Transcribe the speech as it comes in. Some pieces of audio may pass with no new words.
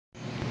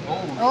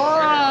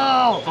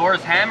Oh!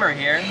 Thor's hammer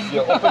here.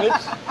 Yeah,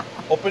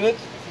 open it,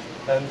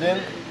 and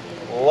then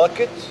lock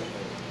it,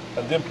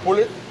 and then pull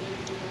it.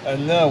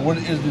 And now, what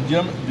is the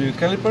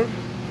caliper?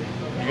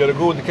 You gotta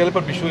go with the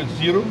caliper, be sure it's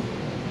 0.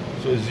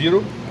 So it's 0.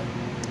 You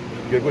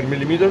gotta go in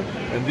millimeter,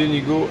 and then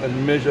you go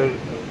and measure.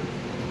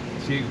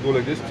 See, you go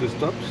like this to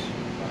stops.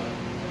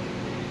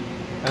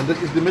 And that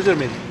is the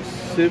measurement,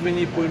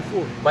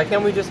 70.4. Why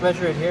can't we just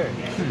measure it here?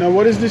 Now,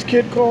 what is this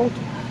kit called?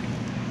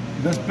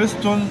 That's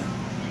piston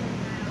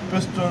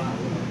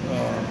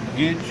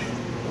gauge.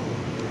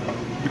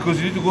 Because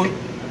you need to go.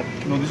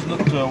 No, this is not.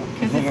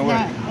 Because it's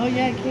not. Oh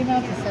yeah, it came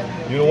out to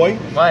 7. You know why?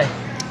 Why?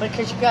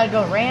 Because you gotta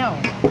go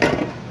round.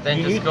 Then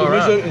You just need go to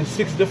around. measure in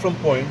 6 different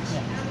points.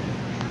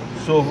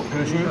 So,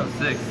 can I show you? Oh,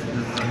 6.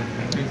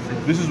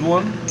 This is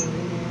 1,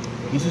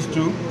 this is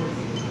 2,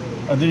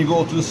 and then you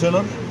go to the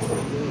center.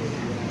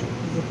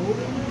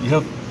 You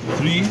have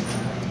 3,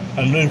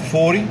 and then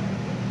 4, and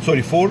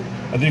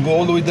then you go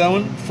all the way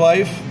down,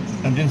 5,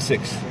 and then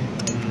 6.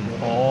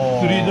 Oh.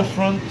 3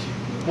 different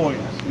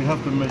points you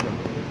have to measure.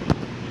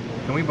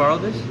 Can we borrow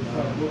this?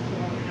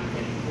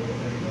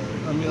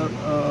 I mean,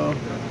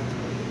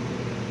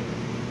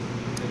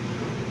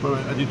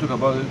 I did talk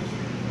about it.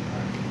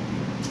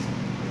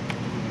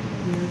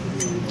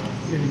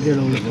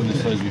 The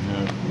size you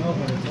have.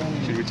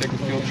 Should we take a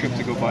field trip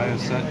to go buy a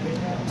set?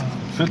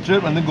 Field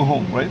trip and then go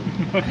home, right?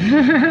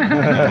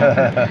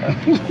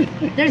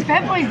 There's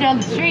Pep Boys down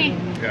the street.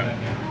 Yeah.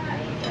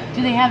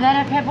 Do they have that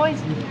at Pep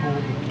Boys?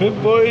 Pip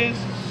Boys.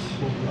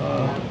 I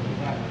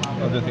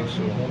don't think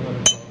so.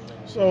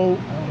 So,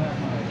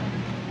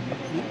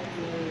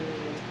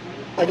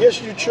 I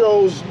guess you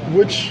chose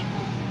which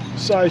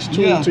size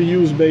tool to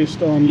use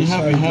based on the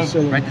size of the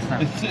cylinder. Write this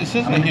down. It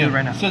says right here.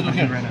 Right now. It says right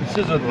here. It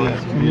says right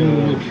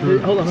there.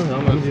 Hold on.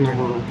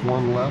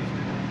 One left.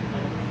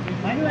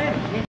 Why do I have a kid?